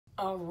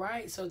All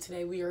right, so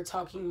today we are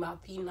talking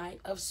about the Knight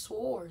of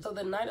Swords. So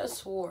the Knight of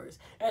Swords,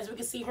 as we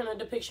can see here in the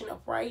depiction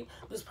upright,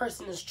 this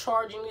person is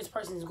charging, this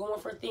person is going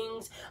for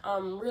things,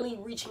 really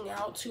reaching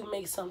out to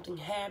make something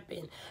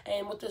happen.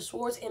 And with the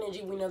Swords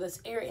energy, we know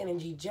that's air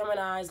energy,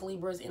 Geminis,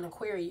 Libras, and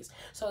Aquarius.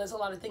 So there's a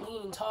lot of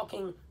thinking and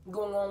talking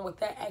going on with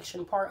that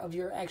action part of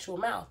your actual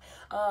mouth.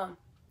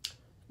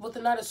 With the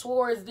Knight of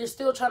Swords, they're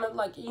still trying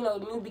to,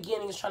 new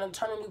beginnings, trying to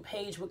turn a new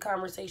page with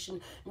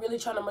conversation, really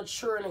trying to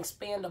mature and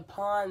expand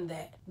upon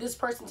that. This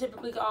person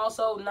typically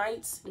also,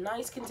 knights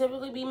can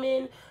typically be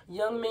men,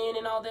 young men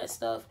and all that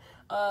stuff.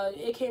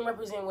 It can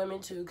represent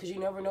women too, because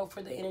you never know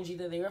for the energy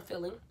that they are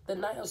feeling. The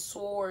Knight of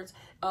Swords,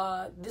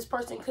 this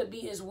person could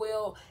be as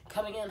well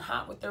coming in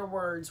hot with their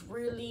words,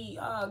 really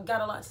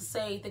got a lot to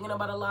say, thinking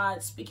about a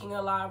lot, speaking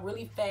a lot,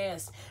 really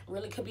fast,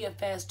 really could be a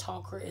fast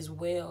talker as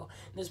well.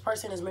 This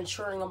person is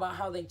maturing about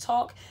how they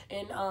talk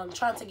and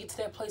trying to get to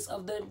that place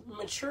of the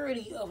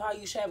maturity of how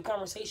you should have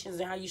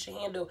conversations and how you should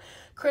handle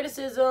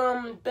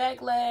criticism,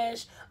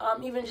 backlash,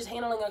 even just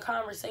handling a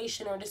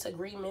conversation or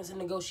disagreements and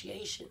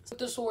negotiations. With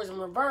the Swords in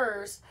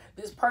reverse,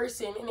 this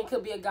person, and it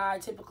could be a guy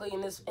typically in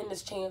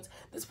this chance,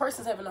 this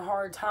person's having a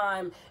hard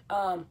time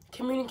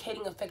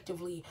communicating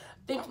effectively,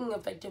 thinking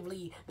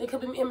effectively. They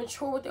could be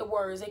immature with their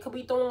words. They could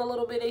be throwing a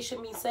little bit they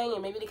shouldn't be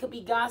saying. Maybe they could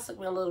be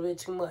gossiping a little bit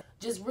too much,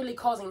 just really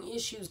causing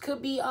issues.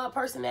 Could be a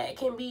person that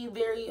can be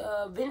very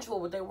vengeful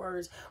with their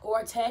words or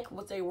attack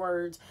with their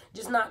words,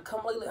 just not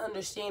completely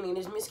understanding.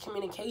 There's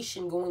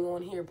miscommunication going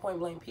on here, point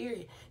blank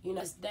period. You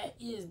know, that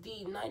is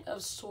the Knight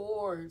of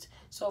Swords.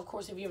 So of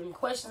course, if you have any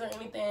questions or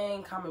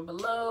anything, comment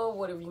below,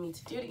 whatever you need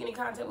to do to get in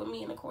contact with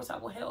me, and of course I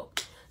will help.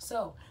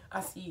 So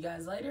I'll see you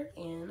guys later,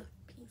 and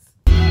peace.